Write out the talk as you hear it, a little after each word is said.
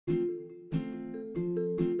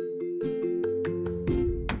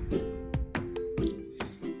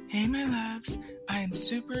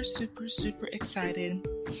super, super, super excited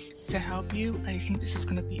to help you. I think this is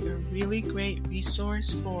going to be a really great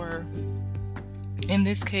resource for, in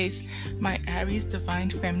this case, my Aries Divine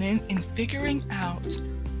Feminine in figuring out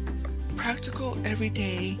practical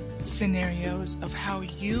everyday scenarios of how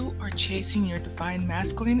you are chasing your Divine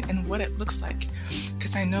Masculine and what it looks like.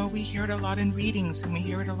 Because I know we hear it a lot in readings and we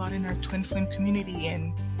hear it a lot in our Twin Flame community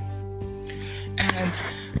and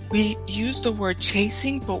we use the word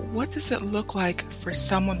chasing, but what does it look like for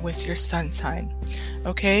someone with your sun sign?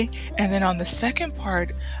 Okay? And then on the second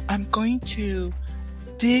part, I'm going to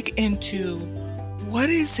dig into what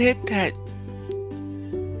is it that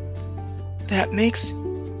makes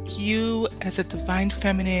you as a Divine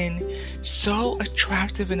Feminine so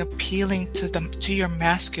attractive and appealing to your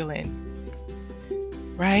masculine,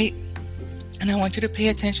 right? And I want you to pay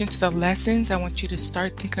attention to the lessons. I want you to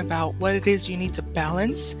start thinking about what it is you need to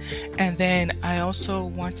balance. And then I also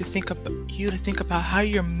want to think about how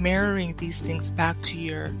you're mirroring these things back to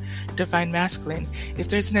your Divine Masculine. If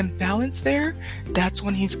there's an imbalance there, that's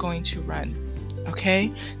when he's going to run.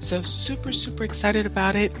 Okay? So super, super excited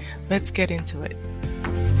about it. Let's get into it.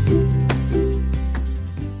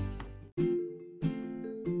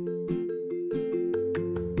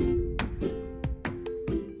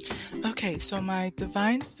 Okay, so my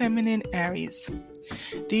Divine Feminine Aries.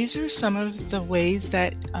 These are some of the ways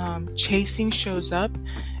that chasing shows up,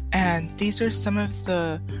 and these are some of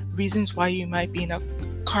the reasons why you might be in a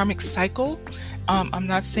karmic cycle. I'm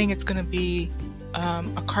not saying it's going to be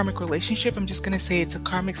a karmic relationship. I'm just going to say it's a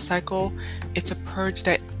karmic cycle. It's a purge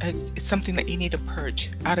it's something that you need to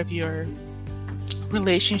purge out of your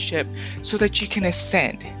relationship so that you can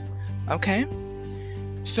ascend. Okay?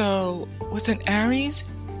 So with an Aries,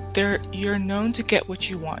 you're known to get what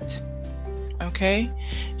you want. Okay?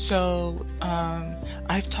 So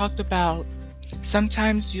I've talked about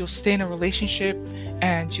sometimes you'll stay in a relationship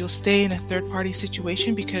and you'll stay in a third-party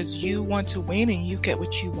situation because you want to win and you get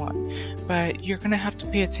what you want. But you're going to have to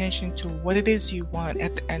pay attention to what it is you want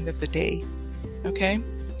at the end of the day. Okay?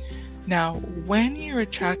 Now, when you're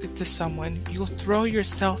attracted to someone, you'll throw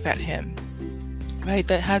yourself at him. Right?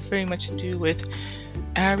 That has very much to do with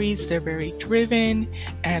Aries. They're very driven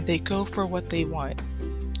and they go for what they want.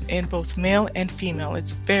 In both male and female,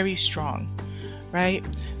 it's very strong, right?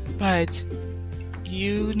 But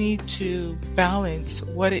you need to balance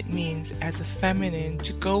what it means as a feminine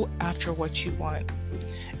to go after what you want,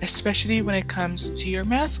 especially when it comes to your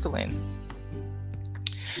masculine.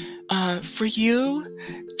 For you,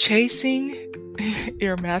 chasing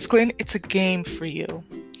your masculine, it's a game for you.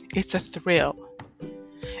 It's a thrill.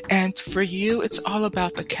 And for you, it's all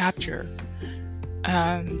about the capture.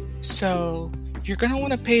 So you're going to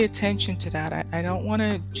want to pay attention to that. I don't want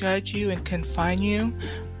to judge you and confine you,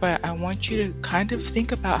 but I want you to kind of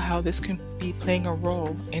think about how this can be playing a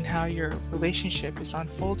role in how your relationship is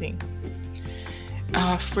unfolding.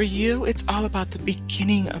 For you, it's all about the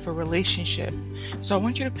beginning of a relationship. So I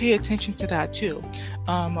want you to pay attention to that too.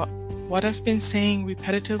 What I've been saying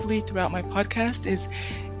repetitively throughout my podcast is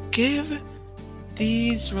give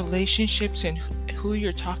these relationships and who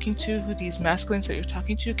you're talking to, who these masculines that you're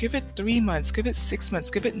talking to, give it 3 months, give it 6 months,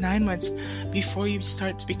 give it 9 months before you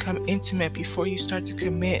start to become intimate, before you start to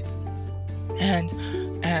commit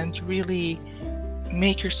and really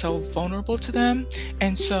make yourself vulnerable to them.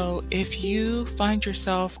 And so if you find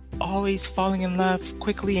yourself always falling in love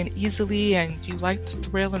quickly and easily and you like the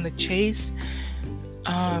thrill and the chase,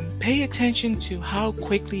 pay attention to how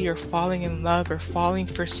quickly you're falling in love or falling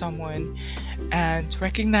for someone, and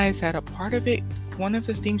recognize that a part of it, one of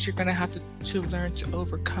the things you're going to have to learn to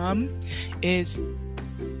overcome is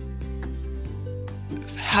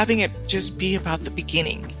having it just be about the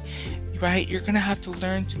beginning, right? You're going to have to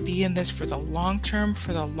learn to be in this for the long term,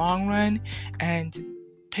 for the long run, and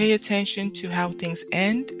pay attention to how things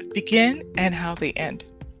begin and how they end.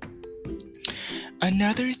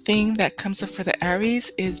 Another thing that comes up for the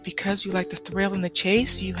Aries is because you like the thrill and the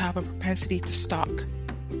chase, you have a propensity to stalk.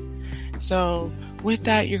 So with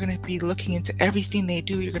that, you're going to be looking into everything they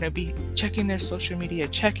do. You're going to be checking their social media,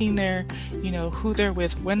 checking their, who they're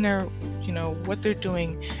with, when they're, what they're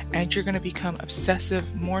doing. And you're going to become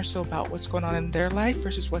obsessive more so about what's going on in their life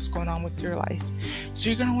versus what's going on with your life.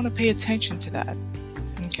 So you're going to want to pay attention to that.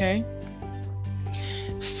 Okay?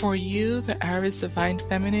 For you, the Aries Divine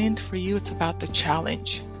Feminine, for you, it's about the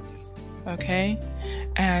challenge. Okay?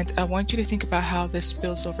 And I want you to think about how this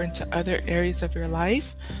spills over into other areas of your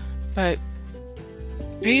life. But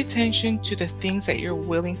pay attention to the things that you're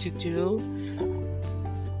willing to do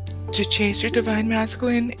to chase your Divine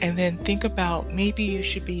Masculine, and then think about maybe you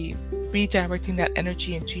should be redirecting that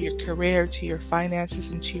energy into your career, to your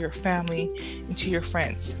finances, into your family, into your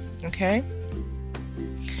friends. Okay?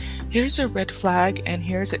 Here's a red flag, and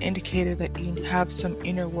here's an indicator that you have some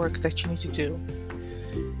inner work that you need to do.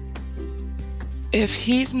 If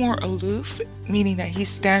he's more aloof, meaning that he's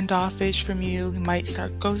standoffish from you, he might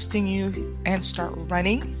start ghosting you and start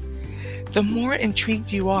running, the more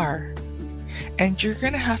intrigued you are. And you're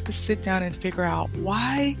going to have to sit down and figure out,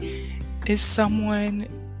 why is someone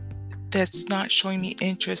that's not showing me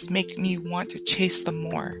interest making me want to chase them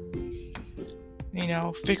more?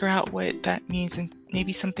 Figure out what that means, and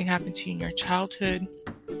maybe something happened to you in your childhood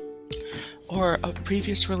or a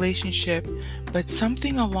previous relationship, but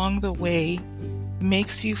something along the way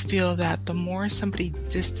makes you feel that the more somebody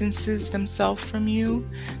distances themselves from you,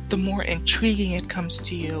 the more intriguing it comes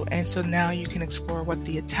to you. And so now you can explore what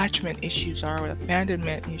the attachment issues are, or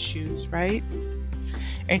abandonment issues, right?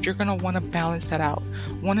 And you're going to want to balance that out.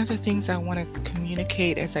 One of the things I want to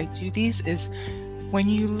communicate as I do these is, when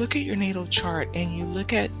you look at your natal chart and you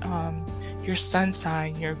look at your sun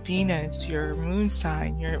sign, your Venus, your moon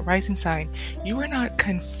sign, your rising sign, you are not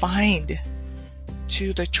confined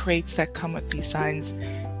to the traits that come with these signs.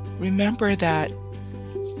 Remember that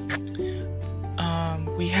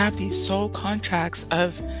we have these soul contracts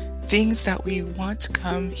of things that we want to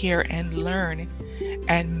come here and learn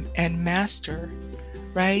and master,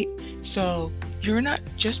 right? So you're not,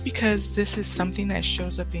 just because this is something that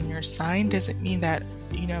shows up in your sign doesn't mean that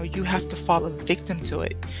you have to fall a victim to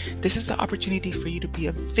it. This is the opportunity for you to be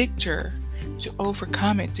a victor, to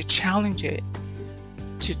overcome it, to challenge it,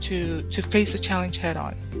 to face the challenge head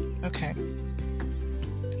on. Okay.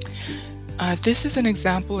 This is an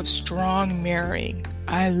example of strong mirroring.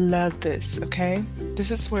 I love this. Okay.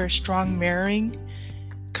 This is where strong mirroring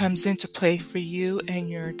comes into play for you and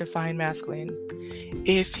your divine masculine.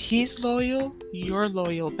 If he's loyal, you're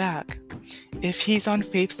loyal back. If he's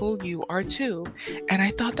unfaithful, you are too. And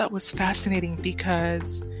I thought that was fascinating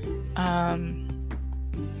because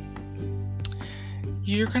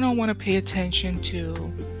you're going to want to pay attention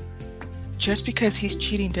to, just because he's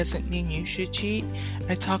cheating doesn't mean you should cheat.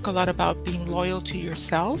 I talk a lot about being loyal to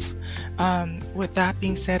yourself. With that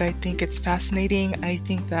being said, I think it's fascinating. I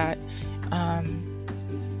think that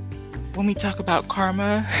when we talk about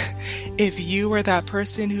karma, if you were that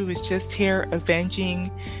person who is just here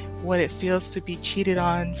avenging what it feels to be cheated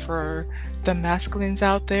on for the masculines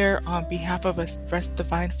out there on behalf of us rest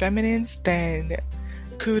divine feminines, then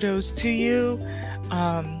kudos to you.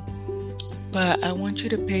 But I want you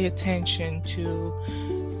to pay attention to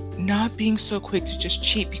not being so quick to just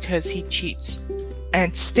cheat because he cheats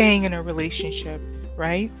and staying in a relationship,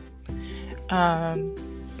 right?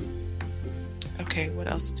 Okay, what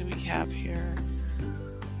else do we have here?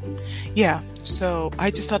 Yeah, so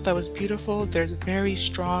I just thought that was beautiful. There's a very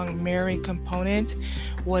strong mirroring component.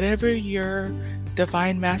 Whatever your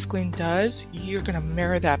divine masculine does, you're going to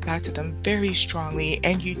mirror that back to them very strongly,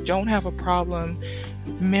 and you don't have a problem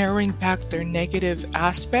mirroring back their negative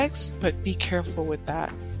aspects, but be careful with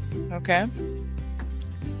that. Okay?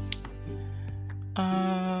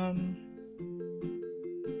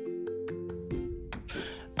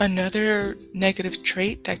 Another negative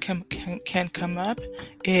trait that can come up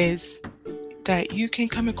is that you can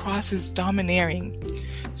come across as domineering.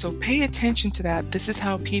 So pay attention to that. This is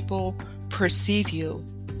how people perceive you,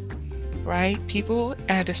 right? People,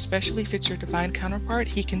 and especially if it's your divine counterpart,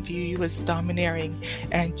 he can view you as domineering.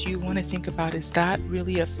 And you want to think about, is that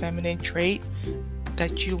really a feminine trait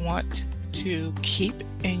that you want to keep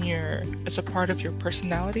as a part of your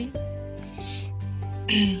personality?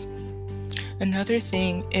 Another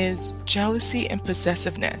thing is jealousy and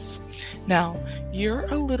possessiveness. Now, you're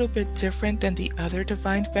a little bit different than the other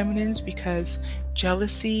divine feminines because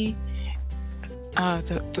jealousy,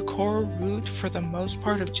 the core root for the most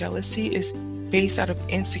part of jealousy is based out of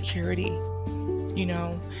insecurity,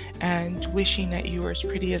 and wishing that you were as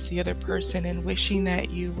pretty as the other person and wishing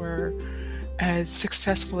that you were as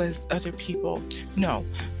successful as other people. No,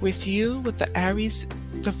 with you, with the Aries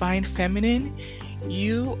divine feminine,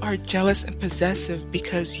 you are jealous and possessive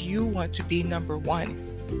because you want to be number one.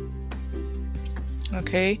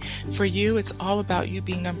 Okay? For you, it's all about you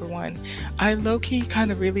being number one. I low-key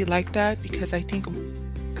kind of really like that because I think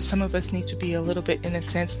some of us need to be a little bit, in a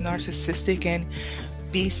sense, narcissistic and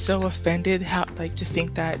be so offended to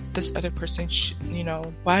think that this other person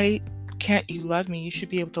why can't you love me? You should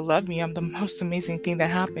be able to love me. I'm the most amazing thing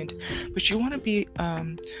that happened. But you want to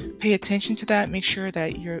pay attention to that. Make sure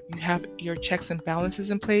that you have your checks and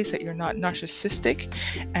balances in place, that you're not narcissistic,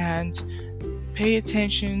 and pay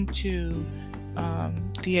attention to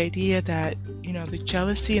the idea that, the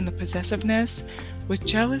jealousy and the possessiveness. With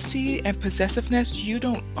jealousy and possessiveness, you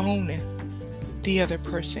don't own the other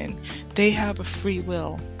person. They have a free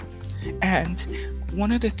will. And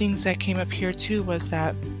one of the things that came up here too was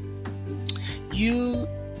that you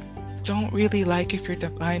don't really like if your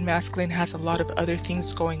divine masculine has a lot of other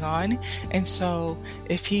things going on. And so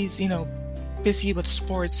if he's, busy with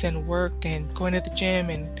sports and work and going to the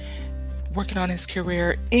gym and working on his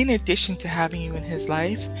career in addition to having you in his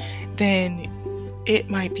life, then it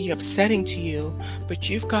might be upsetting to you, but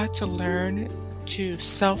you've got to learn to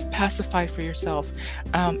self-pacify for yourself.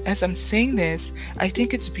 As I'm saying this, I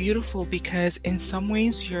think it's beautiful because in some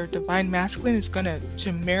ways your divine masculine is going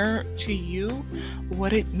to mirror to you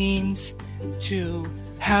what it means to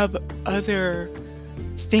have other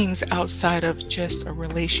things outside of just a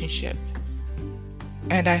relationship.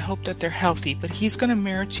 And I hope that they're healthy, but he's going to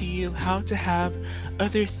mirror to you how to have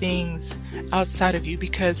other things outside of you,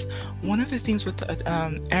 because one of the things with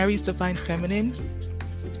Aries Divine Feminine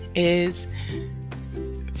is,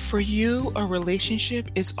 for you, a relationship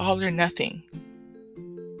is all or nothing.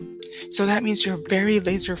 So that means you're very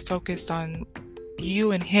laser focused on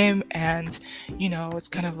you and him, and it's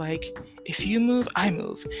kind of like, if you move, I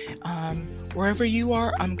move. Wherever you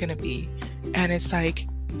are, I'm going to be. And it's like,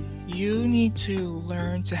 you need to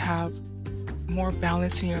learn to have more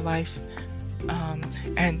balance in your life,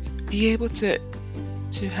 and be able to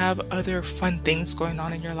have other fun things going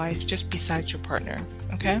on in your life just besides your partner.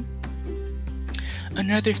 Okay?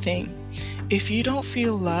 Another thing, if you don't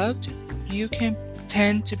feel loved, you can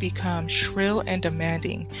tend to become shrill and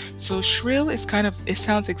demanding. So shrill is it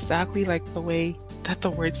sounds exactly like the way that the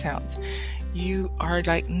word sounds. You are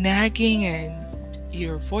like nagging and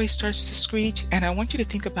your voice starts to screech. And I want you to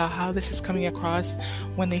think about how this is coming across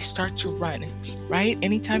when they start to run, right?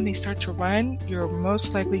 Anytime they start to run, you're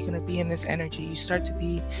most likely going to be in this energy. You start to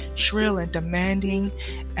be shrill and demanding,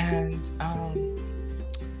 and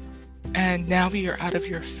now you're out of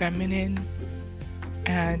your feminine,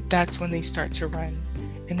 and that's when they start to run,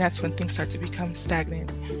 and that's when things start to become stagnant.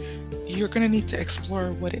 You're going to need to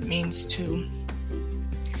explore what it means to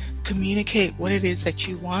communicate what it is that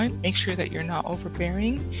you want. Make sure that you're not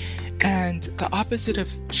overbearing. And the opposite of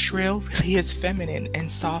shrill really is feminine and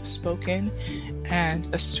soft-spoken and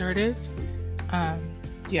assertive.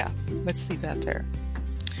 Let's leave that there.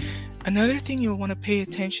 Another thing you'll want to pay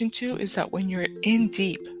attention to is that when you're in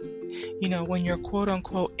deep, when you're quote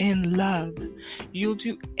unquote in love, you'll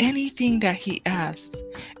do anything that he asks,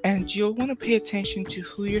 and you'll want to pay attention to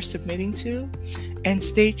who you're submitting to and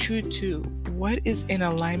stay true to what is in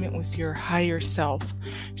alignment with your higher self.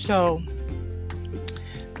 So,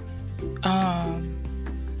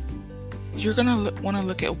 you're going to want to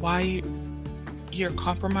look at why you're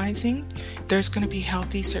compromising. There's going to be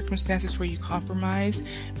healthy circumstances where you compromise.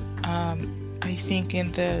 I think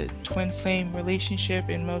in the twin flame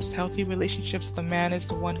relationship, in most healthy relationships, the man is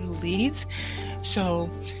the one who leads.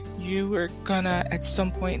 So you are gonna at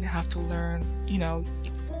some point have to learn,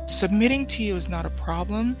 submitting to you is not a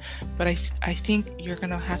problem, but I think you're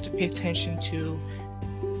gonna have to pay attention to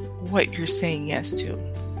what you're saying yes to.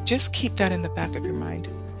 Just keep that in the back of your mind.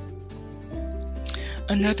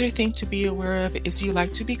 Another thing to be aware of is you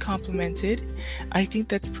like to be complimented. I think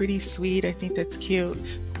that's pretty sweet. I think that's cute.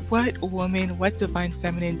 What woman, what divine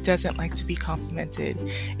feminine doesn't like to be complimented?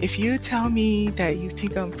 If you tell me that you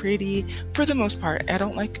think I'm pretty, for the most part, I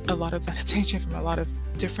don't like a lot of that attention from a lot of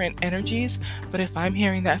different energies, but if I'm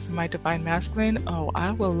hearing that from my divine masculine,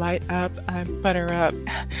 I will light up and butter up.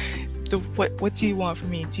 What do you want from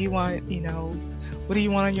me? Do you want, what do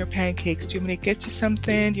you want on your pancakes? Do you want me to get you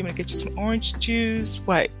something? Do you want me to get you some orange juice?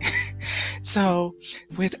 What? So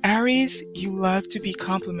with Aries, you love to be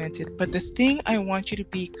complimented, but the thing I want you to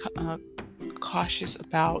be cautious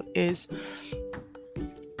about is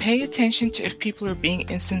pay attention to if people are being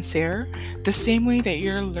insincere. The same way that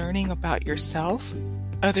you're learning about yourself,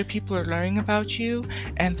 other people are learning about you,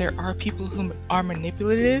 and there are people who are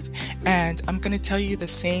manipulative. And I'm going to tell you the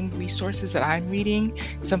same resources that I'm reading.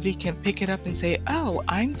 Somebody can pick it up and say,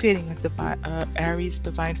 I'm dating a Aries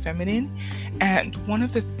Divine Feminine. And one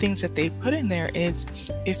of the things that they put in there is,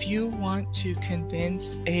 if you want to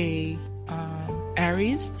convince a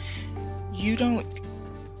Aries, you don't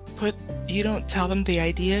tell them the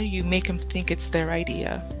idea, you make them think it's their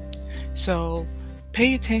idea. So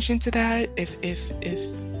pay attention to that. If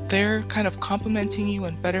they're kind of complimenting you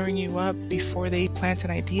and buttering you up before they plant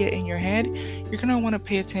an idea in your head, you're going to want to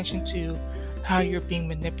pay attention to how you're being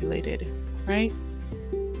manipulated, right?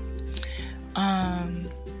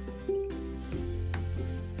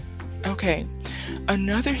 Okay.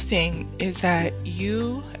 Another thing is that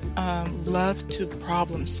you love to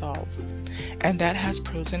problem solve, and that has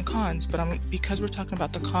pros and cons. But because we're talking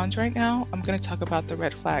about the cons right now, I'm going to talk about the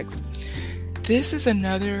red flags. This is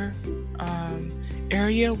another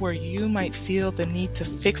area where you might feel the need to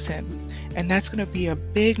fix him, and that's going to be a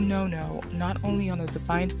big no-no, not only on the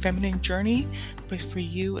Divine Feminine journey, but for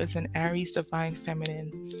you as an Aries Divine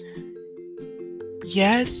Feminine.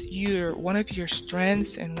 Yes, one of your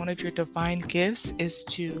strengths and one of your divine gifts is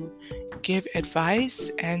to give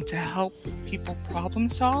advice and to help people problem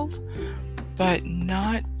solve, but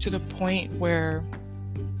not to the point where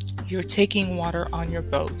you're taking water on your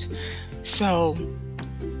boat. So,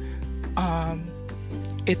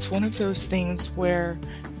 it's one of those things where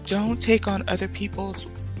don't take on other people's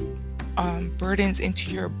burdens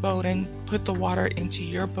into your boat and put the water into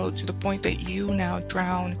your boat to the point that you now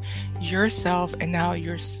drown yourself, and now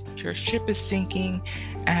your ship is sinking,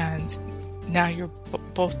 and now you're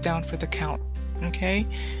both down for the count. Okay?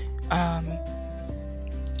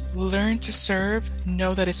 Learn to serve.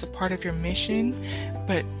 Know that it's a part of your mission,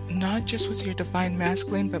 but not just with your Divine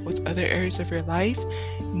Masculine, but with other areas of your life.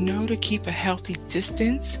 Know to keep a healthy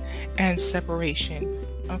distance and separation.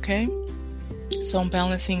 Okay? So I'm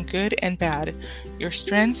balancing good and bad. Your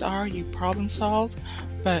strengths are you problem solve,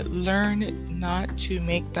 but learn not to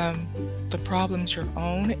make them the problems your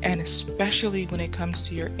own, and especially when it comes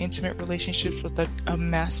to your intimate relationships with a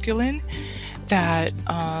masculine, that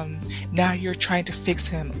now you're trying to fix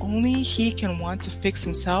him. Only he can want to fix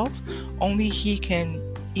himself. Only he can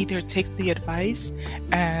either take the advice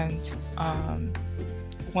and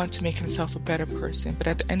want to make himself a better person. But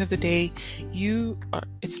at the end of the day,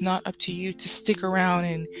 it's not up to you to stick around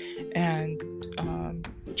and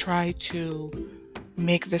try to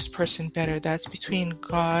make this person better. That's between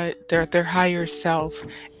God, their higher self,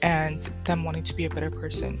 and them wanting to be a better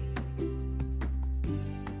person.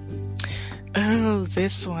 Oh,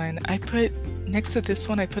 this one. Next to this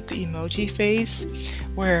one, I put the emoji face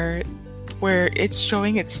where it's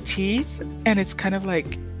showing its teeth, and it's kind of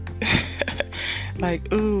like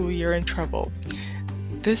like, ooh, you're in trouble.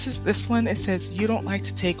 This one, it says you don't like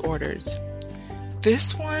to take orders.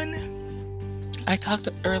 This one, I talked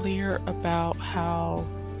earlier about how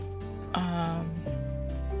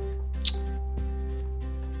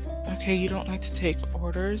okay, you don't like to take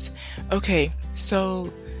orders. Okay,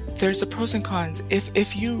 so there's the pros and cons.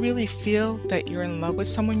 If you really feel that you're in love with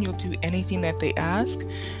someone, you'll do anything that they ask,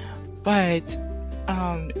 but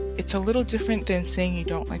it's a little different than saying you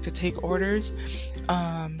don't like to take orders.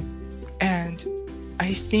 And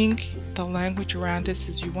I think the language around this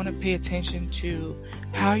is you want to pay attention to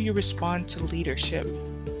how you respond to leadership.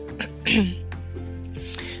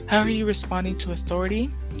 How are you responding to authority?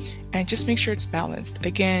 And just make sure it's balanced.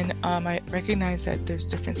 Again, I recognize that there's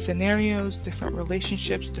different scenarios, different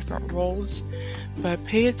relationships, different roles, but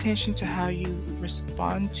pay attention to how you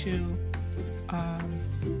respond to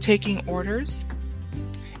taking orders,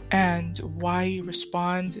 and why you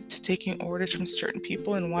respond to taking orders from certain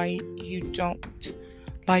people, and why you don't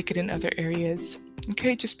like it in other areas.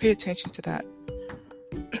 Okay, just pay attention to that.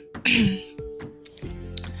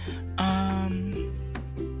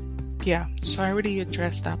 Yeah, so I already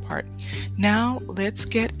addressed that part. Now let's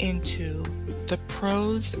get into the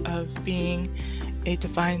pros of being a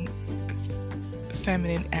Divine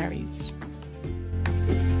Feminine Aries.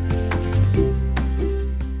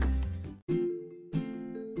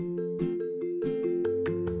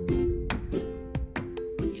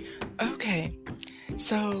 Okay,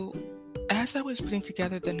 so as I was putting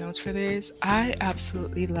together the notes for this, I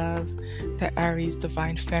absolutely love the Aries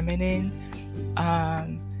Divine Feminine,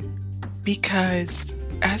 because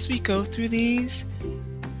as we go through these,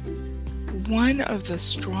 one of the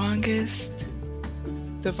strongest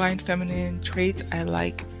Divine Feminine traits I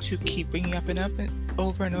like to keep bringing up and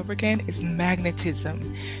over and over again is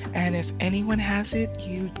magnetism. And if anyone has it,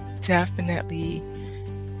 you definitely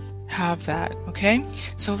have that. Okay,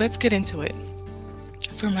 so let's get into it.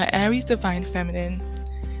 For my Aries Divine Feminine,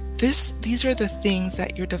 these are the things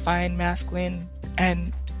that your Divine Masculine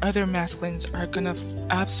and other masculines are gonna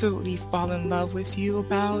absolutely fall in love with you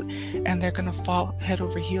about, and they're gonna fall head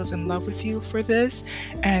over heels in love with you for this.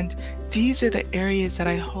 And these are the areas that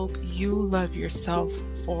I hope you love yourself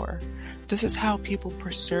for. This is how people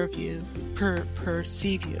perceive you.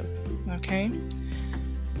 Okay,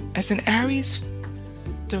 as an Aries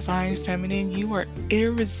Divine Feminine, you are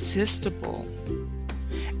irresistible,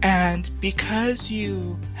 and because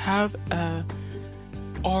you have a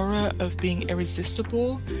aura of being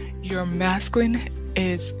irresistible, your masculine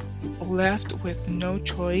is left with no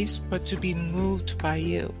choice but to be moved by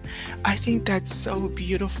you. I think that's so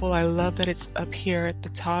beautiful. I love that it's up here at the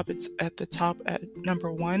top. It's at the top at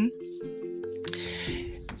number 1.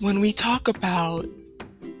 When we talk about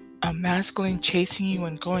a masculine chasing you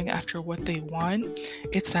and going after what they want,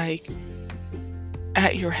 it's like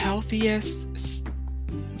at your healthiest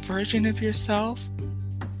version of yourself,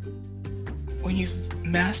 when you've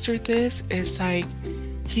mastered this, it's like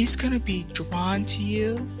he's going to be drawn to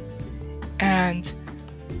you, and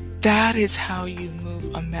that is how you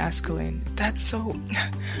move a masculine. That's so,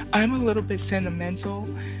 I'm a little bit sentimental.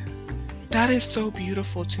 That is so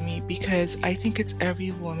beautiful to me, because I think it's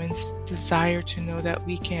every woman's desire to know that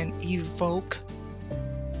we can evoke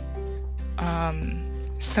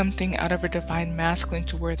something out of a divine masculine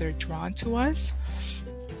to where they're drawn to us.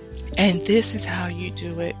 And this is how you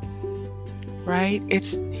do it, right?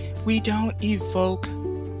 We don't evoke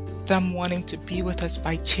them wanting to be with us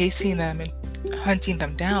by chasing them and hunting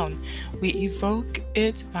them down. We evoke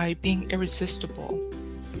it by being irresistible.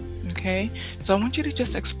 Okay, so I want you to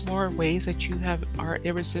just explore ways that you are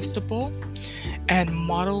irresistible and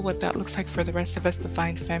model what that looks like for the rest of us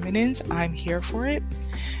divine feminines. I'm here for it.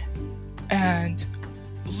 And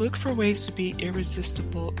look for ways to be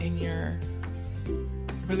irresistible in your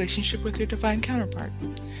relationship with your divine counterpart.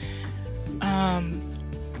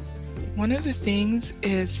 One of the things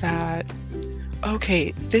is that,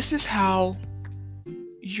 okay, this is how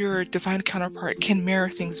your divine counterpart can mirror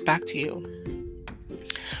things back to you.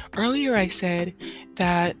 Earlier I said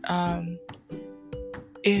that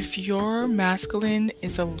if your masculine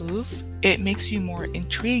is aloof, it makes you more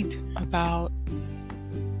intrigued about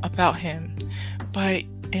him. But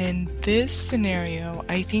in this scenario,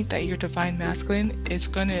 I think that your divine masculine is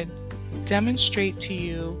going to demonstrate to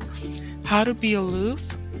you how to be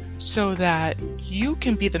aloof so that you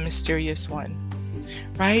can be the mysterious one,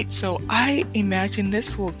 right? So I imagine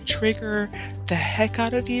this will trigger the heck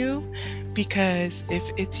out of you, because if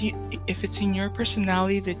it's in your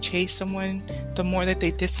personality to chase someone, the more that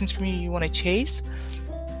they distance from you, you want to chase.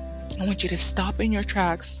 I want you to stop in your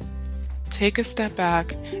tracks, take a step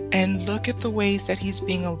back, and look at the ways that he's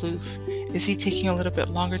being aloof. Is he taking a little bit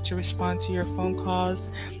longer to respond to your phone calls?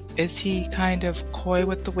 Is he kind of coy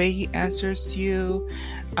with the way he answers to you?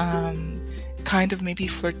 Kind of maybe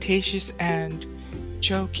flirtatious and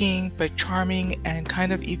joking, but charming, and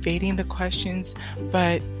kind of evading the questions,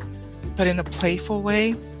 but in a playful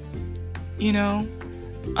way, you know?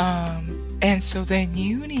 And so then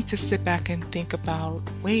you need to sit back and think about,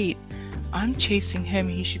 wait, I'm chasing him,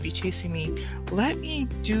 he should be chasing me. Let me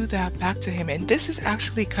do that back to him. And this is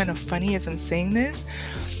actually kind of funny as I'm saying this,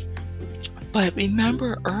 but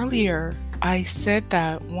remember earlier I said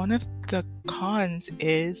that one of the cons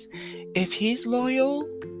is if he's loyal,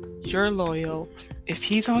 you're loyal. If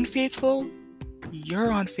he's unfaithful,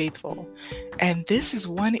 you're unfaithful. And this is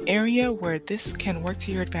one area where this can work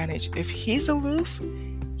to your advantage. If he's aloof,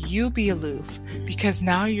 you be aloof, because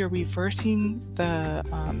now you're reversing the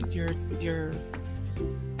your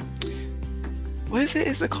what is it?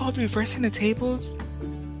 Is it called reversing the tables?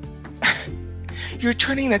 You're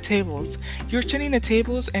turning the tables. You're turning the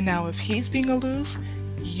tables, and now if he's being aloof,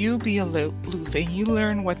 you be aloof, and you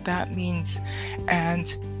learn what that means.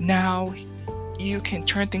 And now you can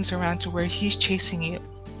turn things around to where he's chasing you.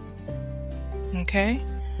 Okay?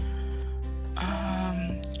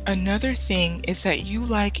 Another thing is that you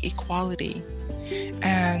like equality.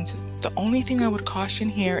 And the only thing I would caution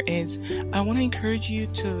here is I want to encourage you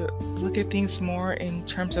to look at things more in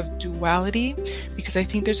terms of duality, because I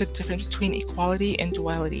think there's a difference between equality and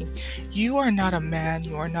duality. You are not a man,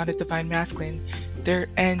 you are not a divine masculine.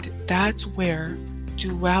 And that's where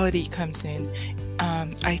duality comes in.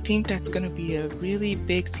 I think that's going to be a really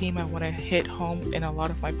big theme I want to hit home in a lot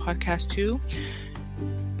of my podcasts too.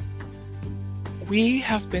 We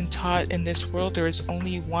have been taught in this world there is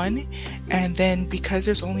only one, and then because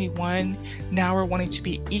there's only one, now we're wanting to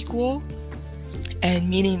be equal, and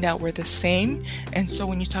meaning that we're the same. And so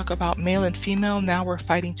when you talk about male and female, now we're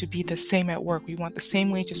fighting to be the same at work. We want the same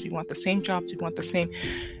wages, we want the same jobs, we want the same,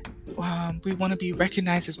 we want to be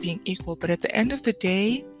recognized as being equal. But at the end of the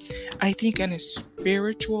day, I think in a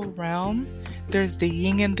spiritual realm, there's the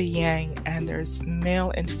yin and the yang, and there's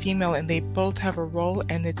male and female, and they both have a role,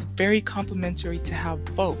 and it's very complementary to have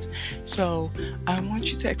both. So I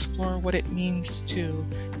want you to explore what it means to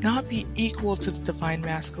not be equal to the divine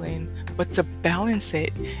masculine, but to balance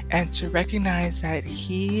it and to recognize that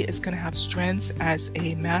he is going to have strengths as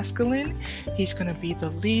a masculine. He's going to be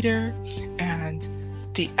the leader and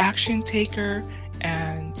the action taker,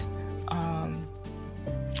 and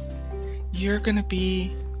you're going to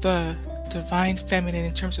be the divine feminine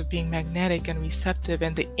in terms of being magnetic and receptive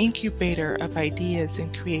and the incubator of ideas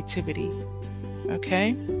and creativity.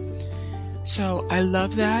 Okay? So I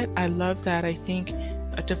love that. I think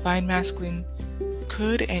a divine masculine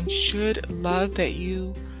could and should love that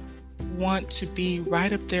you want to be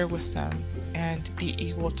right up there with them and be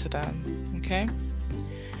equal to them. Okay?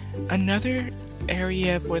 Another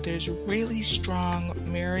area where there's really strong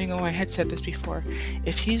mirroring, I had said this before,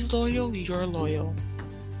 if he's loyal, you're loyal.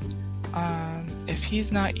 If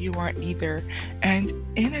he's not, you aren't either. And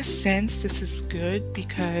in a sense, this is good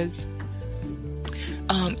because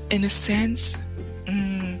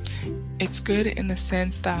it's good in the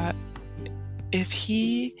sense that if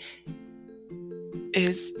he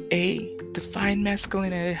is a divine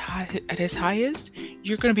masculine at his highest,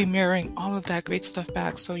 you're going to be mirroring all of that great stuff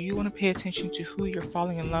back. So you want to pay attention to who you're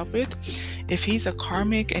falling in love with. If he's a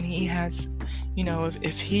karmic and he has,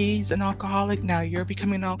 if he's an alcoholic, now you're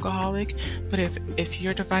becoming an alcoholic. But if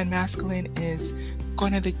your divine masculine is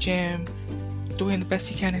going to the gym, doing the best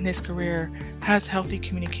he can in his career, has healthy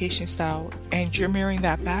communication style, and you're mirroring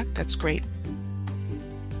that back, that's great.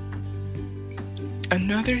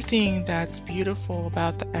 Another thing that's beautiful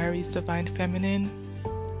about the Aries divine feminine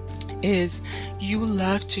is you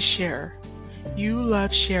love to share. You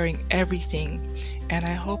love sharing everything. And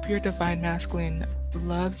I hope your divine masculine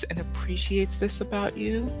loves and appreciates this about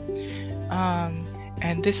you.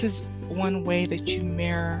 And this is one way that you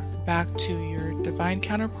mirror back to your divine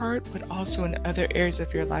counterpart, but also in other areas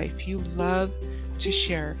of your life. You love to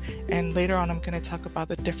share, and later on I'm going to talk about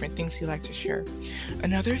the different things you like to share.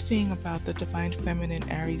 Another thing about the divine feminine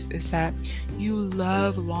Aries is that you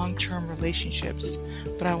love long-term relationships,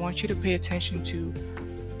 but I want you to pay attention to,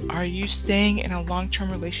 are you staying in a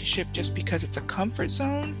long-term relationship just because it's a comfort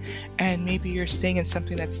zone, and maybe you're staying in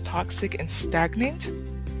something that's toxic and stagnant,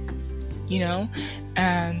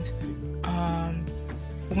 and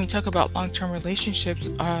when we talk about long-term relationships,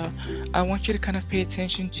 I want you to kind of pay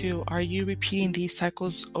attention to, are you repeating these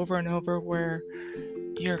cycles over and over where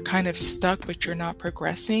you're kind of stuck but you're not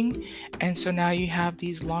progressing? And so now you have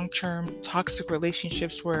these long-term toxic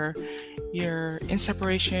relationships where you're in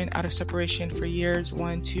separation, out of separation for years,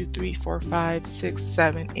 1, 2, 3, 4, 5, 6,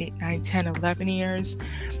 7, 8, 9, 10, 11 years,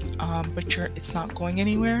 but it's not going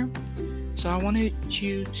anywhere. So I wanted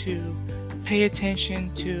you to pay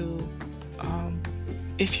attention to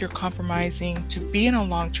if you're compromising to be in a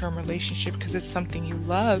long-term relationship because it's something you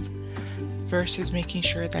love, versus making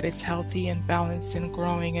sure that it's healthy and balanced and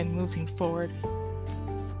growing and moving forward.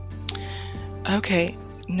 Okay,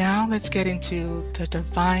 now let's get into the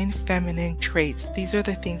divine feminine traits. These are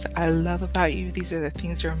the things I love about you. These are the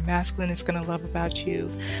things your masculine is going to love about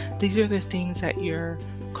you. These are the things that your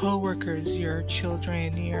co-workers, your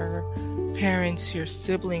children, your parents, your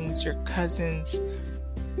siblings, your cousins,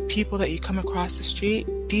 people that you come across the street,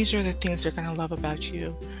 these are the things they're going to love about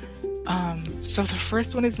you. So the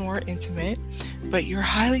first one is more intimate, but you're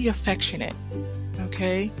highly affectionate,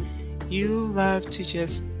 okay? You love to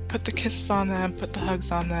just put the kisses on them, put the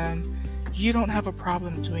hugs on them. You don't have a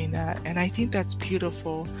problem doing that, and I think that's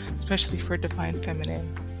beautiful, especially for divine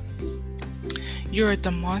feminine. You're a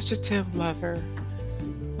demonstrative lover,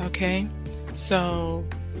 okay? So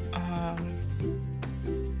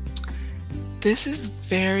this is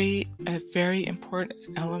a very important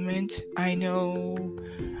element. I know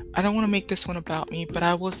I don't want to make this one about me, but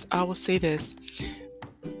I will say this.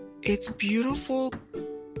 It's beautiful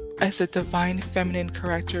as a divine feminine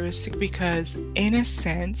characteristic because, in a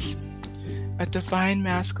sense, a divine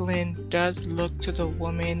masculine does look to the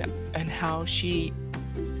woman and how she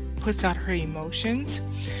puts out her emotions,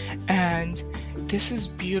 and this is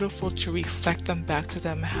beautiful to reflect them back to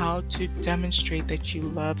them, how to demonstrate that you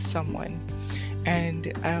love someone.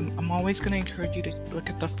 And I'm always going to encourage you to look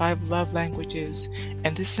at the 5 love languages,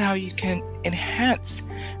 and this is how you can enhance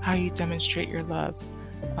how you demonstrate your love.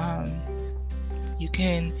 You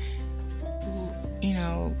can,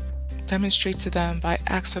 demonstrate to them by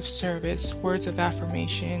acts of service, words of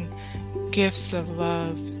affirmation, gifts of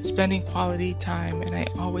love, spending quality time, and I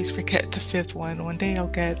always forget the 5th one. One day I'll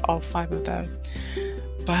get all 5 of them.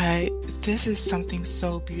 But this is something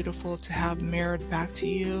so beautiful to have mirrored back to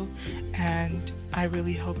you, and I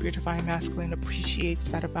really hope your divine masculine appreciates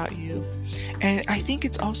that about you. And I think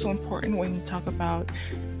it's also important when you talk about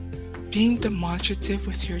being demonstrative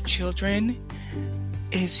with your children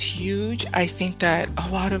is huge. I think that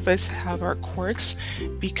a lot of us have our quirks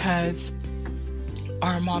because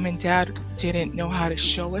our mom and dad didn't know how to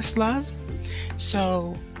show us love.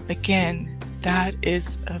 So again, that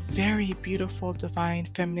is a very beautiful divine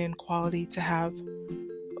feminine quality to have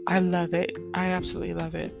I love it. I absolutely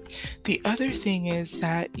love it. The other thing is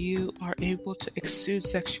that you are able to exude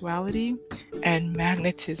sexuality and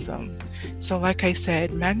magnetism. So like I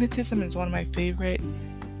said, magnetism is one of my favorite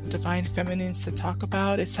divine feminines to talk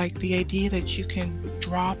about. It's like the idea that you can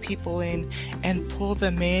draw people in and pull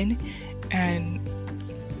them in, and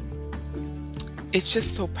it's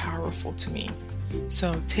just so powerful to me.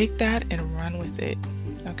 So take that and run with it.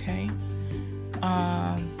 Okay.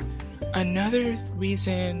 Another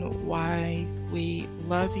reason why we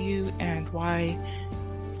love you and why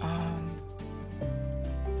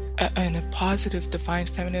and a positive divine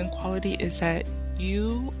feminine quality is that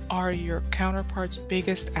you are your counterpart's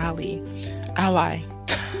biggest ally.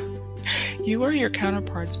 You are your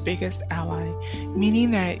counterpart's biggest ally,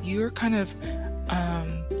 meaning that you're kind of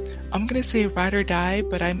I'm going to say ride or die,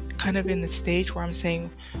 but I'm kind of in the stage where I'm saying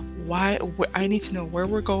why I need to know where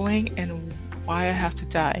we're going and why I have to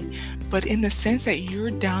die. But in the sense that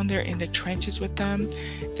you're down there in the trenches with them,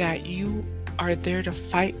 that you are there to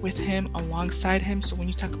fight with him, alongside him. So when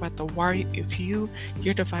you talk about the warrior, if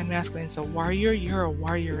your divine masculine is a warrior, you're a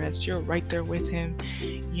warrioress. You're right there with him,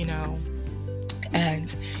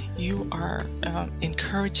 and you are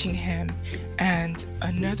encouraging him. And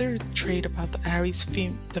another trait about the Aries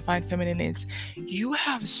divine feminine is you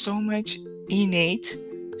have so much innate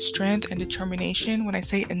strength and determination. When I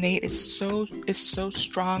say innate, it's so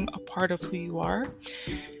strong a part of who you are.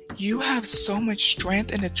 You have so much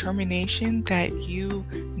strength and determination that you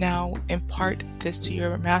now impart this to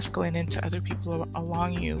your masculine and to other people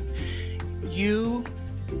along you.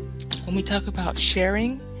 When we talk about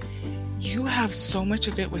sharing, you have so much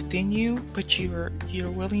of it within you, but you're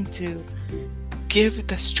willing to give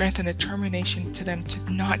the strength and determination to them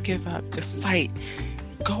to not give up, to fight,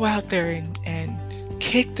 go out there and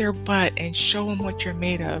kick their butt and show them what you're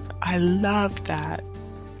made of. I love that.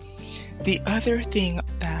 The other thing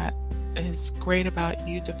that is great about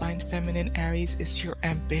you, divine feminine Aries, is you're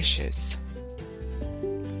ambitious.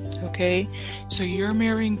 Okay? So you're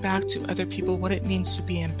mirroring back to other people what it means to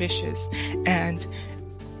be ambitious. And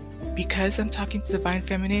because I'm talking to divine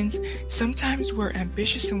feminines, sometimes we're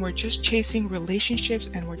ambitious and we're just chasing relationships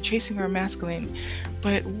and we're chasing our masculine.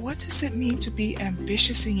 But what does it mean to be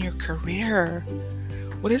ambitious in your career?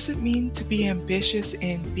 What does it mean to be ambitious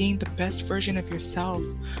in being the best version of yourself?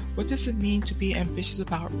 What does it mean to be ambitious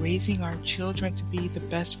about raising our children to be the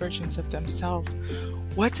best versions of themselves?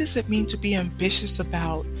 What does it mean to be ambitious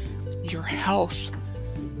about your health,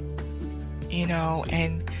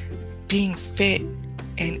 and being fit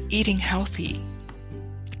and eating healthy?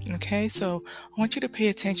 Okay, so I want you to pay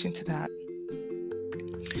attention to that.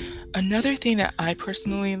 Another thing that I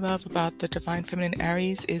personally love about the divine feminine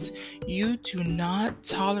Aries is you do not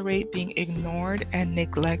tolerate being ignored and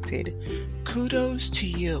neglected. Kudos to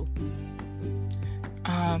you.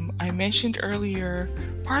 I mentioned earlier,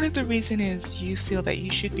 part of the reason is you feel that you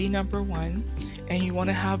should be number one and you want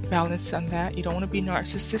to have balance on that. You don't want to be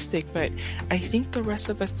narcissistic, but I think the rest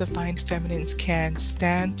of us divine feminines can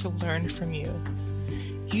stand to learn from you.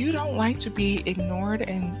 You don't like to be ignored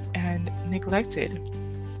and neglected.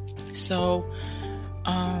 So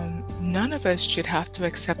none of us should have to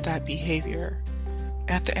accept that behavior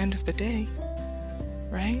at the end of the day,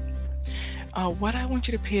 right? What I want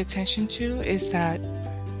you to pay attention to is that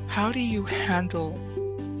how do you handle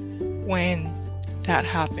when that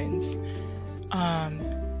happens?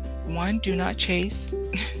 One, do not chase.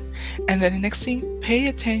 And then the next thing, pay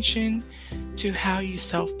attention to how you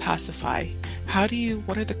self-pacify.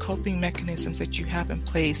 What are the coping mechanisms that you have in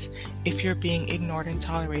place if you're being ignored and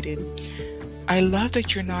tolerated? I love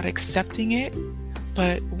that you're not accepting it,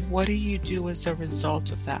 but what do you do as a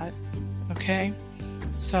result of that? Okay?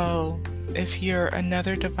 So if you're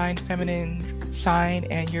another divine feminine sign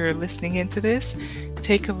and you're listening into this,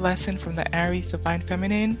 take a lesson from the Aries divine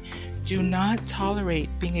feminine. Do not tolerate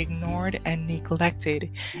being ignored and neglected.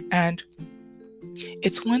 And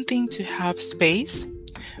it's one thing to have space,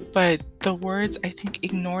 but the words, I think,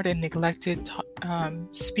 ignored and neglected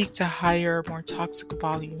speak to higher, more toxic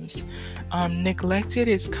volumes. Neglected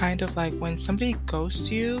is kind of like when somebody ghosts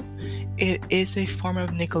you, it is a form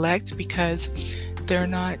of neglect because they're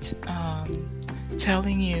not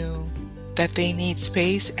telling you that they need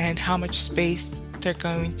space and how much space they're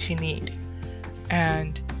going to need.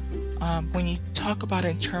 And when you talk about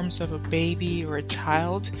in terms of a baby or a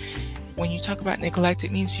child, when you talk about neglect,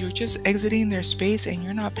 it means you're just exiting their space and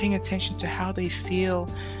you're not paying attention to how they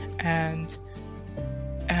feel and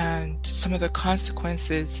some of the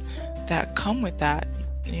consequences that come with that,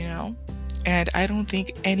 And I don't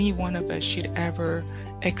think any one of us should ever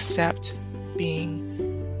accept being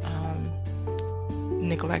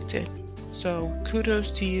neglected. So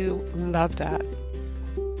kudos to you. Love that.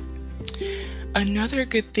 Another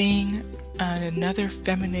good thing, another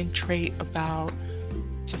feminine trait about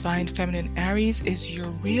Divine Feminine Aries is you're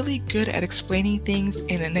really good at explaining things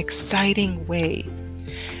in an exciting way.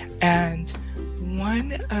 And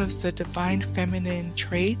one of the Divine Feminine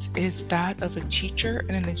traits is that of a teacher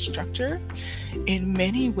and an instructor. In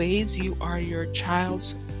many ways, you are your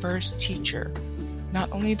child's first teacher. Not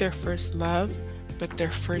only their first love, but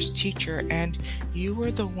their first teacher. And you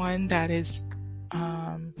are the one that is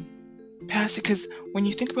passing, because when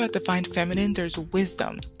you think about Divine Feminine, there's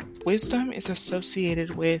wisdom. Wisdom is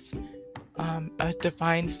associated with a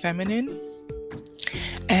Divine Feminine.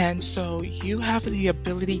 And so you have the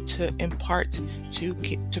ability to impart,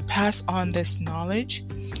 to pass on this knowledge,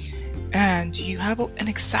 and you have an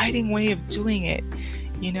exciting way of doing it,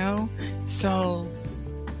 you know? So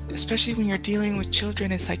especially when you're dealing with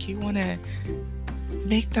children, it's like you want to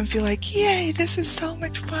make them feel like, yay, this is so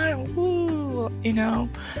much fun, woo, you know?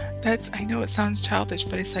 I know it sounds childish,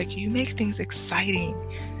 but it's like you make things exciting.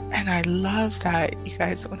 And I love that, you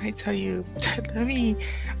guys. When I tell you, let me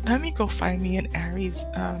go find me an Aries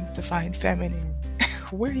Divine Feminine.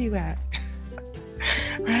 Where are you at?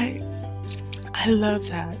 Right? I love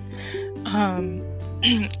that.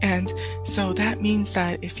 And so that means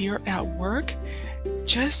that if you're at work,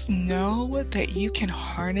 just know that you can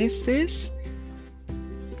harness this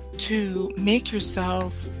to make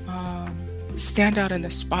yourself stand out in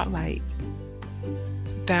the spotlight.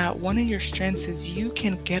 That one of your strengths is you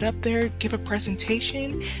can get up there, give a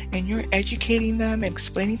presentation, and you're educating them and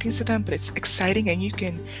explaining things to them, but it's exciting, and you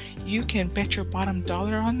can bet your bottom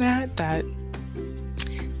dollar on that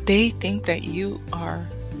they think that you are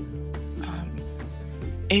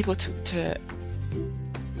able to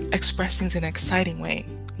express things in an exciting way.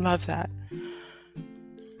 Love that.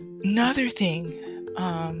 Another thing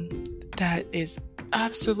that is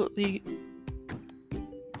absolutely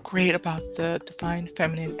great about the Divine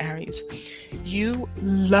Feminine Aries, you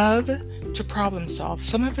love to problem solve.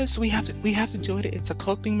 Some of us, we have to do it. It's a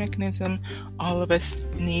coping mechanism all of us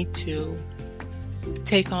need to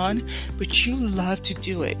take on, but you love to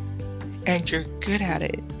do it and you're good at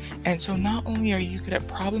it. And so not only are you good at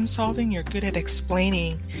problem solving, you're good at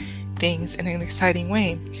explaining things in an exciting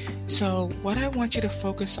way. So what I want you to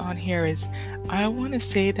focus on here is, I want to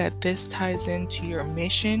say that this ties into your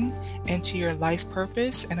mission and to your life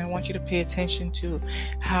purpose, and I want you to pay attention to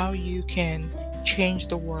how you can change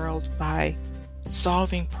the world by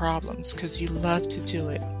solving problems, because you love to do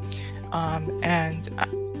it. I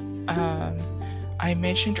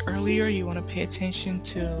mentioned earlier, you want to pay attention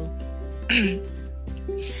to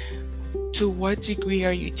to what degree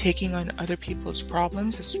are you taking on other people's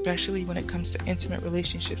problems, especially when it comes to intimate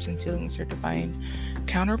relationships and dealing with your divine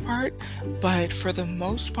counterpart. But for the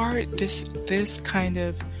most part, this kind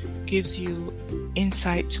of gives you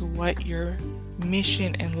insight to what your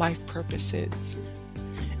mission and life purpose is.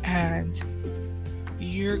 And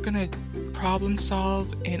you're going to problem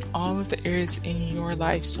solve in all of the areas in your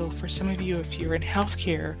life. So for some of you, if you're in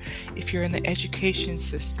healthcare, if you're in the education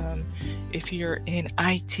system, if you're in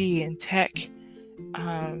IT and tech,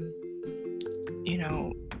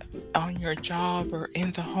 on your job or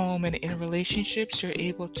in the home and in relationships, you're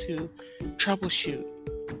able to troubleshoot.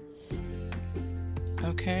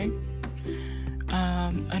 Okay?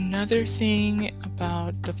 Another thing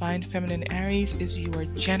about Divine Feminine Aries is you are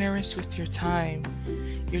generous with your time.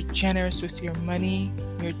 You're generous with your money,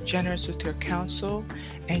 you're generous with your counsel,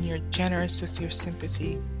 and you're generous with your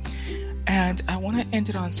sympathy. And I want to end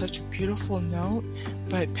it on such a beautiful note,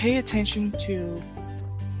 but pay attention to,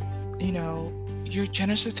 you're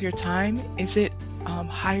generous with your time. Is it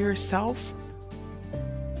higher self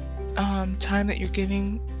time that you're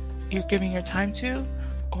giving your time to,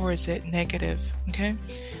 or is it negative? Okay.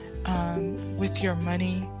 With your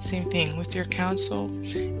money, same thing. With your counsel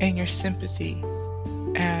and your sympathy.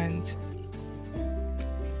 And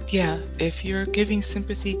yeah, if you're giving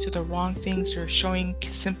sympathy to the wrong things or showing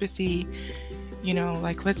sympathy,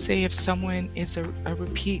 like let's say if someone is a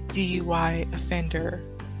repeat DUI offender,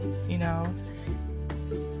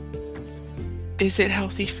 is it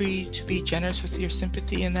healthy for you to be generous with your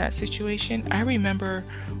sympathy in that situation? I remember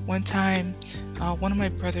one time, one of my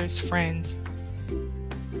brother's friends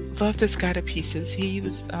loved this guy to pieces. He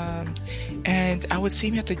was, and I would see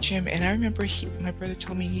him at the gym, and I remember my brother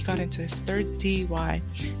told me he got into his third DUI.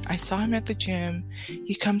 I saw him at the gym.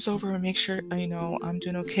 He comes over and makes sure, I'm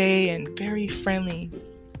doing okay, and very friendly.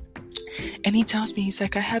 And he tells me, he's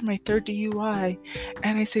like, I had my third DUI.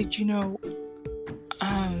 And I said,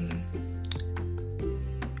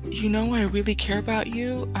 you know, I really care about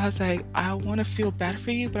you. I was like, I want to feel bad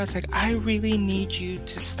for you, but I was like, I really need you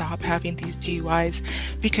to stop having these DUIs.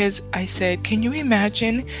 Because I said, can you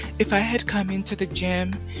imagine if I had come into the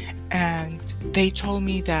gym and they told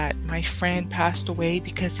me that my friend passed away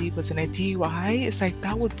because he was in a DUI? It's like,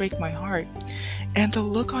 that would break my heart. And the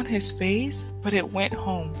look on his face, but it went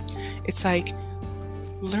home. It's like,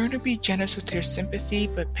 learn to be generous with your sympathy,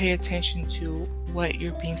 but pay attention to what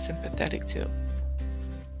you're being sympathetic to.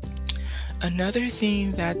 Another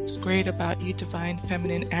thing that's great about you, Divine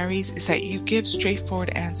Feminine Aries, is that you give straightforward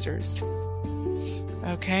answers.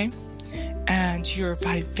 Okay? And you're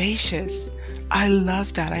vivacious. I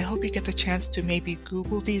love that. I hope you get the chance to maybe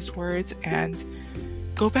Google these words and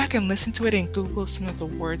go back and listen to it and Google some of the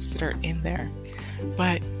words that are in there.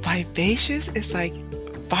 But vivacious is like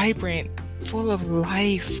vibrant, full of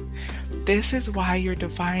life. This is why you're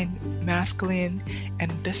divine masculine, and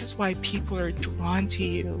this is why people are drawn to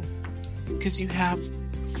you, because you have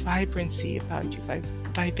vibrancy about you,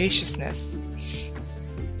 vivaciousness.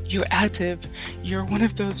 You're active. You're one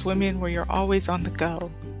of those women where you're always on the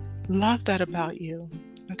go. Love that about you.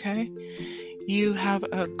 Okay? You have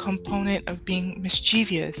a component of being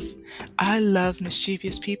mischievous. I love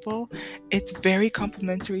mischievous people. It's very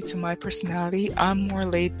complementary to my personality. I'm more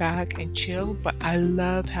laid back and chill, but I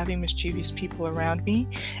love having mischievous people around me,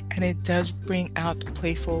 and it does bring out the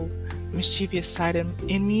playful, mischievous side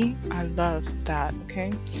in me. I love that.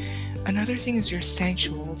 Okay? Another thing is you're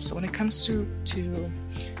sensual. So when it comes to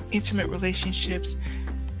intimate relationships,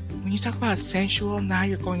 when you talk about sensual, now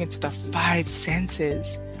you're going into the 5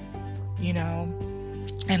 senses. You know,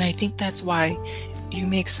 and I think that's why you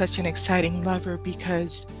make such an exciting lover,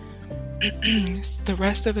 because the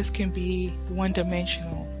rest of us can be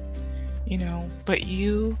one-dimensional, you know, but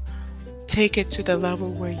you take it to the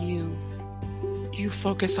level where you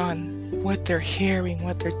focus on what they're hearing,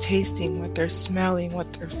 what they're tasting, what they're smelling,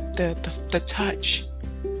 what they're the touch,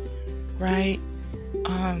 right?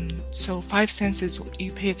 So 5 senses,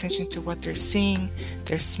 you pay attention to what they're seeing,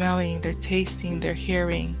 they're smelling, they're tasting, they're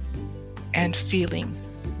hearing, and feeling,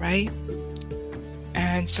 right?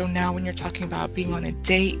 And so now when you're talking about being on a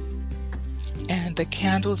date and the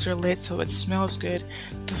candles are lit so it smells good,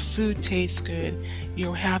 the food tastes good,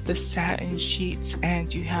 you have the satin sheets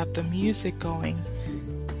and you have the music going,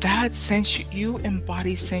 you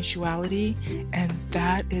embody sensuality, and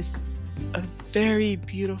that is a very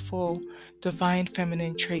beautiful divine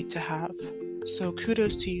feminine trait to have. So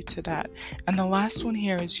kudos to you to that. And the last one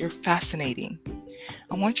here is you're fascinating.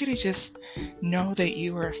 I want you to just know that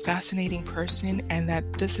you are a fascinating person, and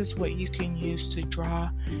that this is what you can use to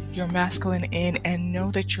draw your masculine in, and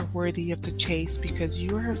know that you're worthy of the chase, because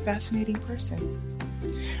you are a fascinating person.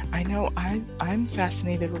 I know I'm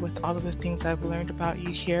fascinated with all of the things I've learned about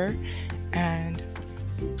you here, and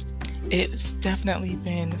it's definitely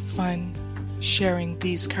been fun sharing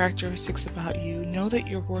these characteristics about you. Know that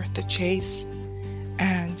you're worth the chase,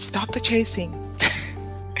 and stop the chasing.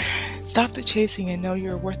 Stop the chasing and know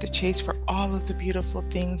you're worth the chase for all of the beautiful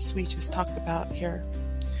things we just talked about here.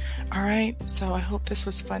 All right, so I hope this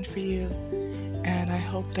was fun for you, and I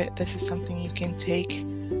hope that this is something you can take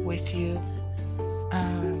with you.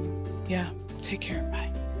 Yeah, take care. Bye.